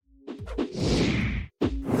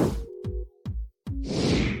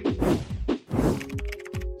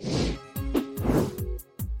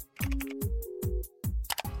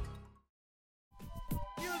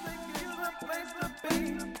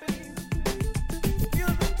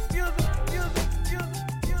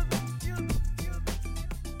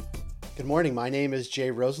Good morning. My name is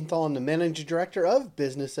Jay Rosenthal. I'm the Managing Director of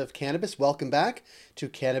Business of Cannabis. Welcome back to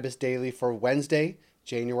Cannabis Daily for Wednesday,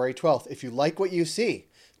 January 12th. If you like what you see,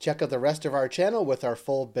 check out the rest of our channel with our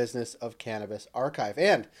full Business of Cannabis archive.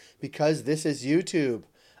 And because this is YouTube,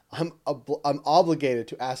 I'm obligated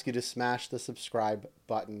to ask you to smash the subscribe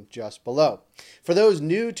button just below. For those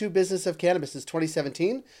new to Business of Cannabis, since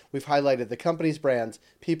 2017, we've highlighted the companies, brands,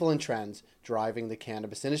 people, and trends driving the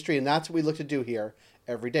cannabis industry, and that's what we look to do here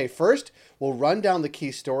every day. First, we'll run down the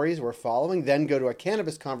key stories we're following, then go to a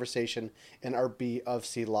cannabis conversation in our B of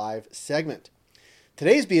C Live segment.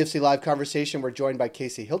 Today's B of C Live conversation, we're joined by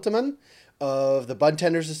Casey Hilteman of the Bud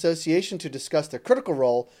Tenders Association to discuss the critical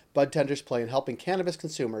role bud tenders play in helping cannabis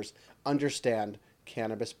consumers understand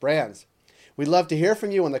cannabis brands. We'd love to hear from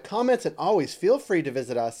you in the comments, and always feel free to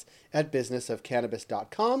visit us at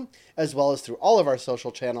businessofcannabis.com, as well as through all of our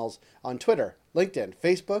social channels on Twitter, LinkedIn,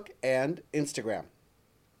 Facebook, and Instagram.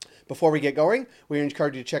 Before we get going, we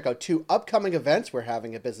encourage you to check out two upcoming events we're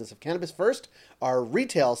having at Business of Cannabis. First, our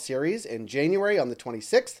retail series in January on the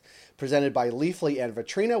 26th, presented by Leafly and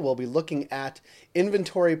Vitrina. We'll be looking at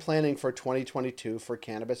inventory planning for 2022 for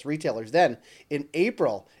cannabis retailers. Then, in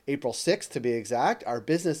April 6th to be exact, our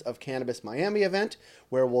Business of Cannabis Miami event,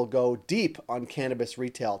 where we'll go deep on cannabis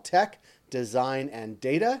retail tech, design, and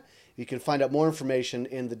data. You can find out more information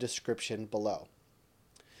in the description below.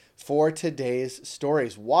 For today's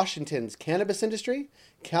stories, Washington's cannabis industry,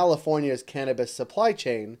 California's cannabis supply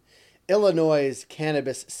chain, Illinois'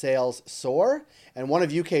 cannabis sales soar, and one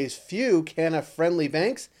of UK's few canna-friendly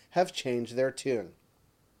banks have changed their tune.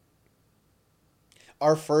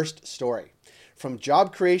 Our first story. From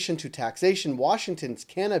job creation to taxation, Washington's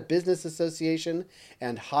Canna Business Association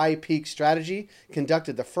and High Peak Strategy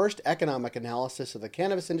conducted the first economic analysis of the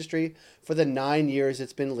cannabis industry for the 9 years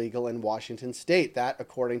it's been legal in Washington state. That,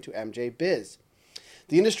 according to MJ Biz.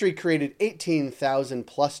 The industry created 18,000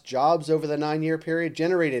 plus jobs over the 9-year period,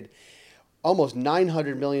 generated almost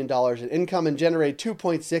 $900 million in income, and generated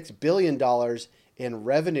 $2.6 billion in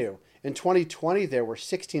revenue. In 2020, there were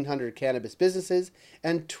 1,600 cannabis businesses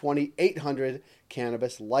and 2,800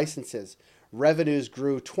 cannabis licenses. Revenues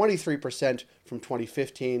grew 23% from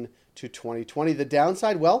 2015 to 2020. The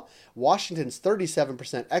downside, well, Washington's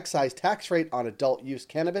 37% excise tax rate on adult use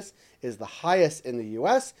cannabis is the highest in the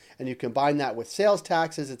U.S., and you combine that with sales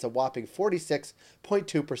taxes, it's a whopping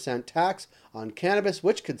 46.2% tax on cannabis,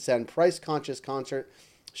 which could send price-conscious concert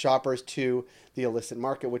shoppers to the illicit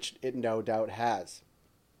market, which it no doubt has.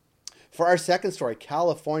 For our second story,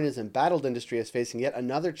 California's embattled industry is facing yet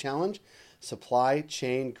another challenge: supply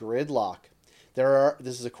chain gridlock.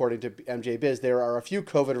 This is according to MJ Biz, there are a few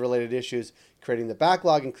COVID-related issues creating the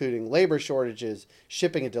backlog, including labor shortages,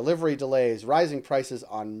 shipping and delivery delays, rising prices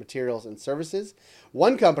on materials and services.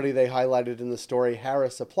 One company they highlighted in the story,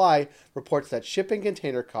 Harris Supply, reports that shipping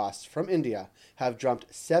container costs from India have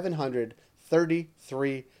jumped 733%.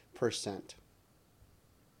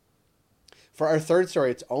 For our third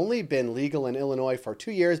story, it's only been legal in Illinois for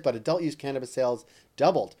 2 years, but adult use cannabis sales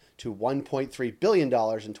doubled to $1.3 billion in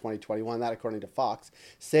 2021, that according to Fox.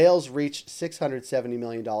 Sales reached $670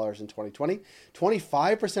 million in 2020.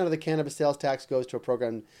 25% of the cannabis sales tax goes to a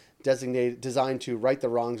program designed to right the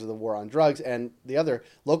wrongs of the war on drugs, and the other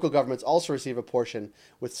local governments also receive a portion,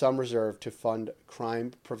 with some reserved to fund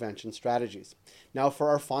crime prevention strategies. Now for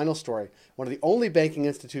our final story, one of the only banking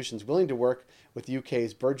institutions willing to work with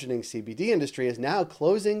UK's burgeoning CBD industry is now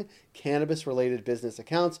closing cannabis-related business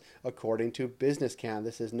accounts, according to BusinessCan.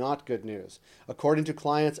 This is not good news. According to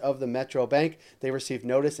clients of the Metro Bank, they received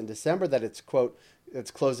notice in December that it's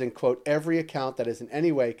closing, quote, every account that is in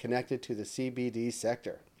any way connected to the CBD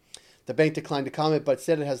sector. The bank declined to comment, but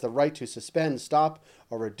said it has the right to suspend, stop,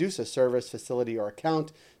 or reduce a service, facility, or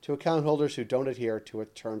account to account holders who don't adhere to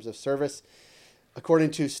its terms of service. According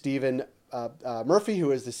to Stephen Murphy,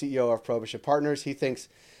 who is the CEO of Prohibition Partners, he thinks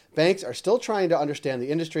banks are still trying to understand the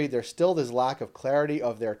industry. There's still this lack of clarity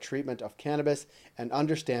of their treatment of cannabis and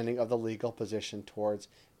understanding of the legal position towards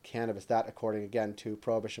cannabis. That, according again to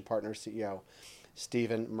Prohibition Partners CEO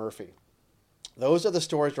Stephen Murphy. Those are the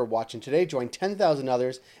stories we're watching today. Join 10,000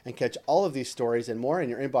 others and catch all of these stories and more in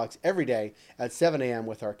your inbox every day at 7 a.m.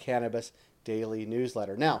 with our Cannabis Daily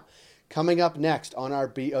newsletter. Now, coming up next on our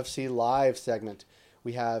B of C Live segment,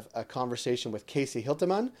 we have a conversation with Casey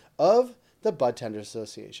Hilteman of the Bud Tenders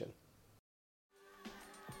Association.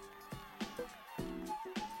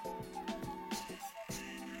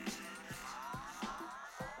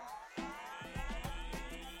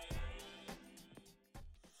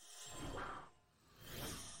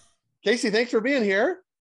 Casey, thanks for being here.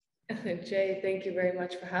 Jay, thank you very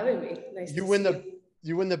much for having me. Nice to see you.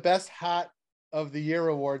 You win the best hat of the Year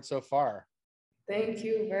award so far. Thank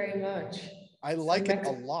you very much. I It's like it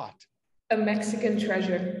a lot. a Mexican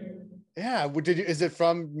treasure. Yeah. Did you? Is it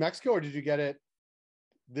from Mexico or did you get it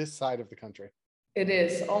this side of the country? It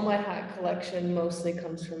is. All my hat collection mostly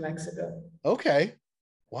comes from Mexico. Okay.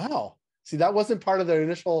 Wow. See, that wasn't part of the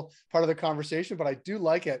initial part of the conversation, but I do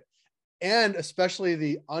like it. And especially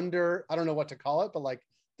the under, I don't know what to call it, but like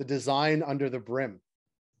the design under the brim.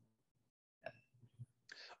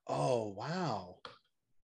 Oh, wow.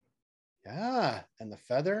 Yeah. And the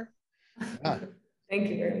feather. Yeah. Thank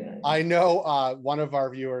you very much. I know one of our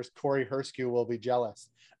viewers, Corey Herskew, will be jealous.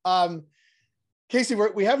 Casey,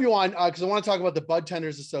 we have you on because I want to talk about the Bud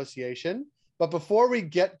Tenders Association. But before we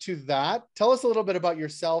get to that, tell us a little bit about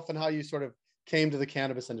yourself and how you sort of came to the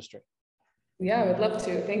cannabis industry. Yeah, I would love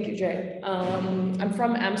to. Thank you, Jay. I'm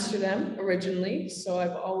from Amsterdam originally, so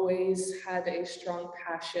I've always had a strong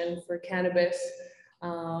passion for cannabis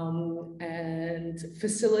and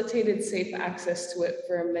facilitated safe access to it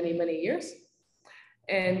for many, many years.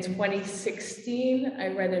 In 2016, I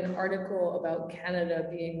read an article about Canada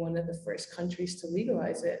being one of the first countries to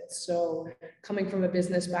legalize it. So, coming from a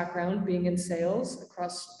business background, being in sales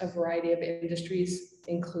across a variety of industries,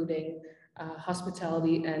 including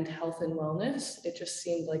hospitality and health and wellness, it just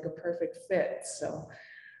seemed like a perfect fit. So,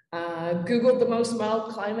 Googled the most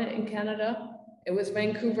mild climate in Canada. It was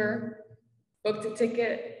Vancouver, booked a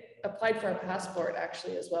ticket, applied for a passport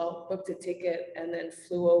actually as well, booked a ticket, and then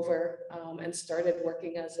flew over and started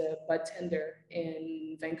working as a bud tender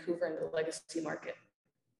in Vancouver in the legacy market.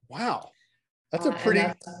 Wow. That's a pretty.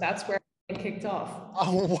 And that's where it kicked off.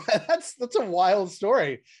 Oh, that's a wild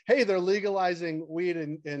story. Hey, they're legalizing weed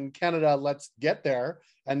in Canada. Let's get there.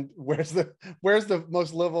 And where's the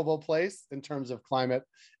most livable place in terms of climate,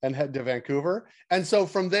 and head to Vancouver. And so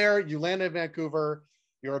from there, you land in Vancouver.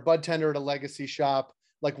 You're a bud tender at a legacy shop.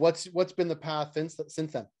 Like what's been the path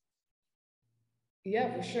since then?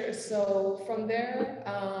 Yeah, for sure. So from there,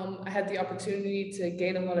 I had the opportunity to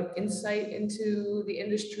gain a lot of insight into the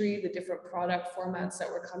industry, the different product formats that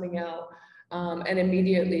were coming out. And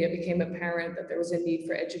immediately it became apparent that there was a need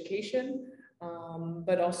for education,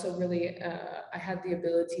 but also really I had the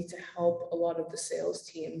ability to help a lot of the sales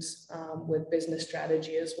teams with business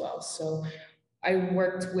strategy as well. So I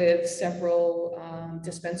worked with several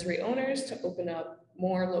dispensary owners to open up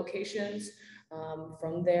more locations.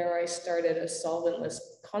 From there, I started a solventless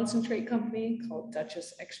concentrate company called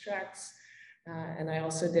Duchess Extracts. And I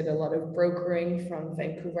also did a lot of brokering from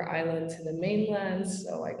Vancouver Island to the mainland.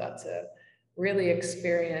 So I got to really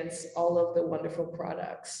experience all of the wonderful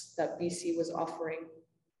products that BC was offering.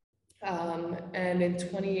 And in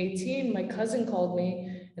 2018, my cousin called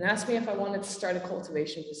me and asked me if I wanted to start a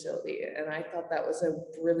cultivation facility. And I thought that was a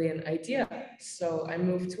brilliant idea. So I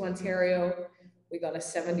moved to Ontario. We got a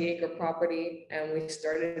 70-acre property and we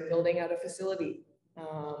started building out a facility,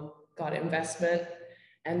 got investment,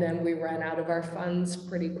 and then we ran out of our funds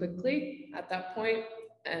pretty quickly at that point.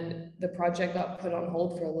 And the project got put on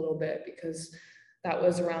hold for a little bit because that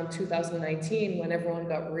was around 2019 when everyone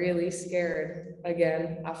got really scared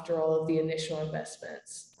again after all of the initial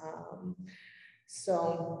investments.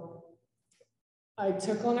 So I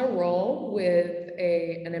took on a role with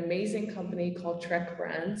an amazing company called Trek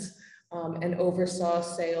Brands and oversaw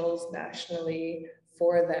sales nationally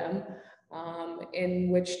for them.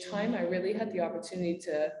 In which time I really had the opportunity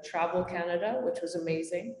to travel Canada, which was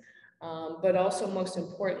amazing. But also, most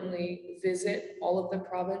importantly, visit all of the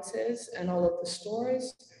provinces and all of the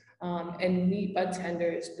stores and meet bud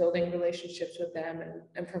tenders, building relationships with them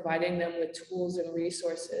and providing them with tools and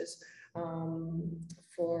resources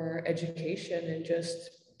for education and just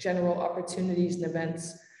general opportunities and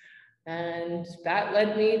events. And that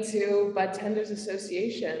led me to Bud Tenders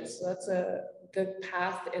Association. So that's the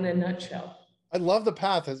path in a nutshell. I love the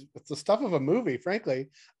path. It's the stuff of a movie, frankly.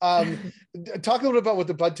 Talk a little bit about what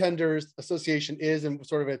the Bud Tenders Association is and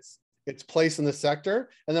sort of its place in the sector,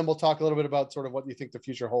 and then we'll talk a little bit about sort of what you think the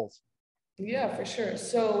future holds. Yeah, for sure.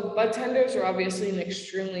 So bud tenders are obviously an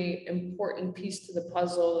extremely important piece to the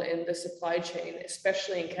puzzle in the supply chain,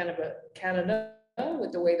 especially in Canada,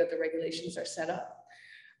 with the way that the regulations are set up.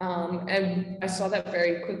 And I saw that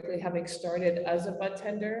very quickly, having started as a bud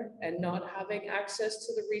tender and not having access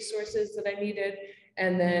to the resources that I needed,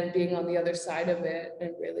 and then being on the other side of it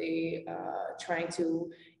and really trying to,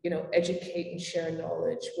 educate and share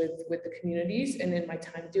knowledge with the communities. And in my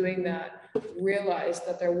time doing that, realized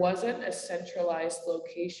that there wasn't a centralized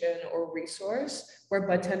location or resource where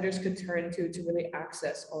bud tenders could turn to really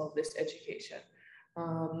access all of this education.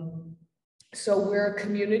 So we're a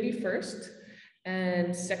community first.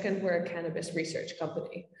 And second, we're a cannabis research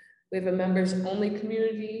company. We have a members only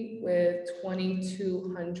community with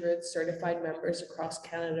 2,200 certified members across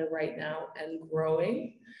Canada right now and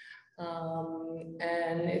growing.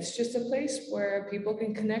 And it's just a place where people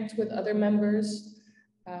can connect with other members,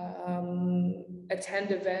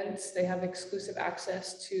 attend events. They have exclusive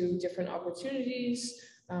access to different opportunities.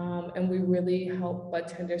 And we really help bud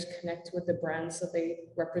tenders connect with the brands that they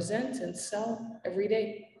represent and sell every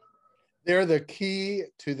day. They're the key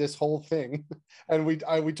to this whole thing. And we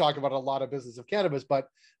talk about a lot of business of cannabis, but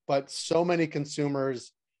so many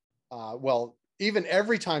consumers, well, even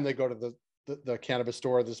every time they go to the cannabis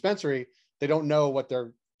store or the dispensary, they don't know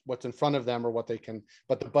what's in front of them or what they can,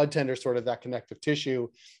 but the bud tender is sort of that connective tissue.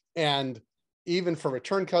 And even for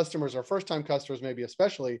return customers or first time customers, maybe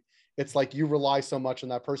especially, it's like you rely so much on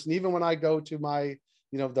that person. Even when I go to my,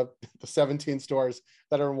 the 17 stores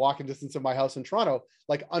that are in walking distance of my house in Toronto,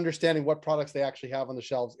 like understanding what products they actually have on the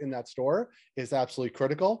shelves in that store is absolutely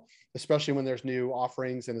critical, especially when there's new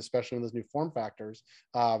offerings and especially when there's new form factors.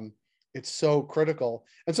 It's so critical.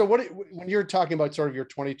 And so when you're talking about sort of your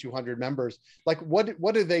 2,200 members, like what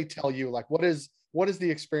do they tell you? Like what is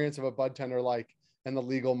the experience of a bud tender like in the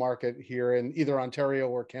legal market here in either Ontario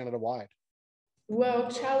or Canada wide?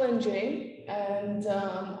 Well, challenging, and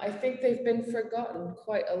I think they've been forgotten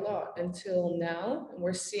quite a lot until now. And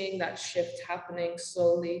we're seeing that shift happening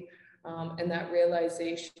slowly, and that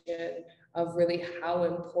realization of really how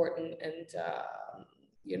important and,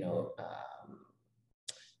 you know,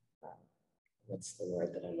 what's the word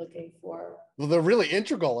that I'm looking for? Well, they're really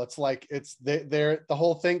integral. It's like they're the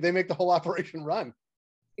whole thing. They make the whole operation run.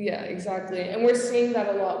 Yeah, exactly. And we're seeing that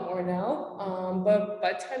a lot more now.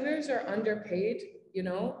 But tenders are underpaid,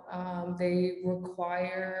 they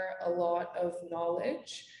require a lot of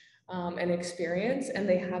knowledge and experience, and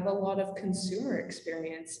they have a lot of consumer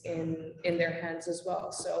experience in their hands as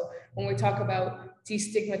well. So when we talk about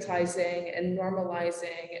destigmatizing and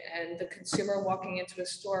normalizing and the consumer walking into a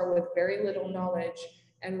store with very little knowledge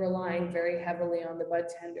and relying very heavily on the bud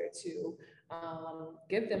tender to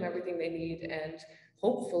give them everything they need and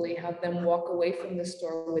hopefully have them walk away from the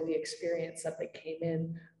store with the experience that they came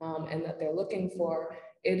in and that they're looking for.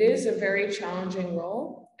 It is a very challenging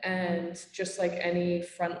role, and just like any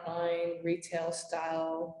frontline retail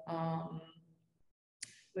style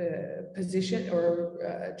position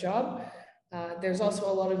or job, there's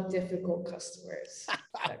also a lot of difficult customers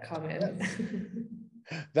that come in.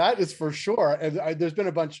 That is for sure. And there's been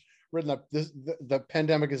a bunch written up. The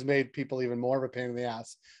pandemic has made people even more of a pain in the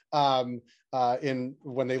ass in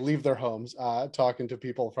when they leave their homes, talking to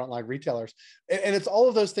people, frontline retailers. And it's all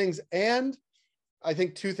of those things. And I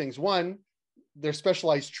think two things. One, there's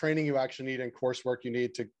specialized training you actually need and coursework you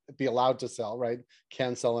need to be allowed to sell, right?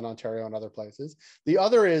 Can sell in Ontario and other places. The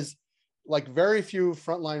other is like very few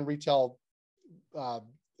frontline retail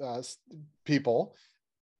people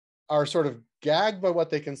are sort of gagged by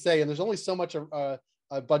what they can say. And there's only so much a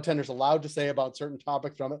bud tender's allowed to say about certain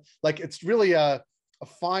topics from it. Like it's really a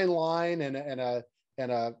fine line and a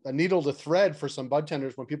needle to thread for some bud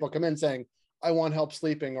tenders when people come in saying, I want help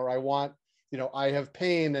sleeping, or I want, I have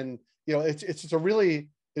pain. And, it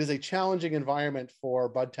is a challenging environment for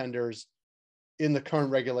bud tenders in the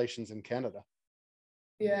current regulations in Canada.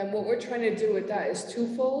 Yeah, and what we're trying to do with that is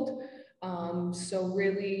twofold. So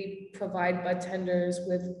really provide bud tenders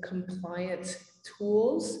with compliant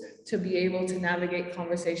tools to be able to navigate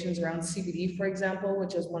conversations around CBD, for example,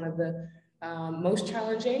 which is one of the most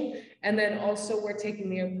challenging. And then also we're taking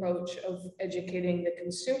the approach of educating the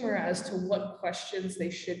consumer as to what questions they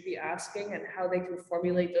should be asking and how they can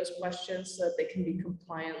formulate those questions so that they can be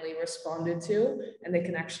compliantly responded to and they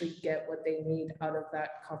can actually get what they need out of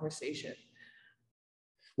that conversation.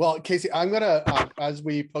 Well, Casey, I'm going to, as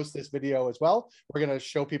we post this video as well, we're going to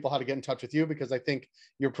show people how to get in touch with you, because I think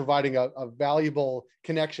you're providing a valuable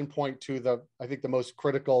connection point to I think the most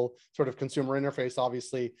critical sort of consumer interface,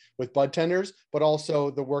 obviously, with bud tenders, but also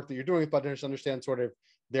the work that you're doing with bud tenders to understand sort of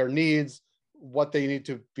their needs, what they need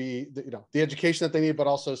to be, the education that they need, but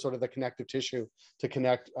also sort of the connective tissue to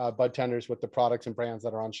connect bud tenders with the products and brands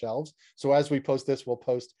that are on shelves. So as we post this, we'll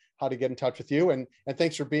post how to get in touch with you. And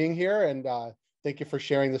thanks for being here. And thank you for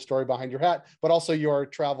sharing the story behind your hat, but also your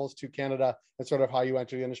travels to Canada and sort of how you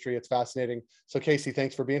entered the industry. It's fascinating. So Casey,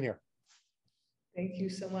 thanks for being here. Thank you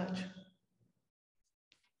so much.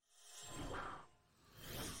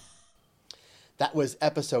 That was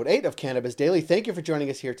episode 8 of Cannabis Daily. Thank you for joining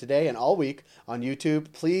us here today and all week on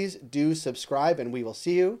YouTube. Please do subscribe, and we will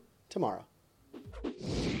see you tomorrow.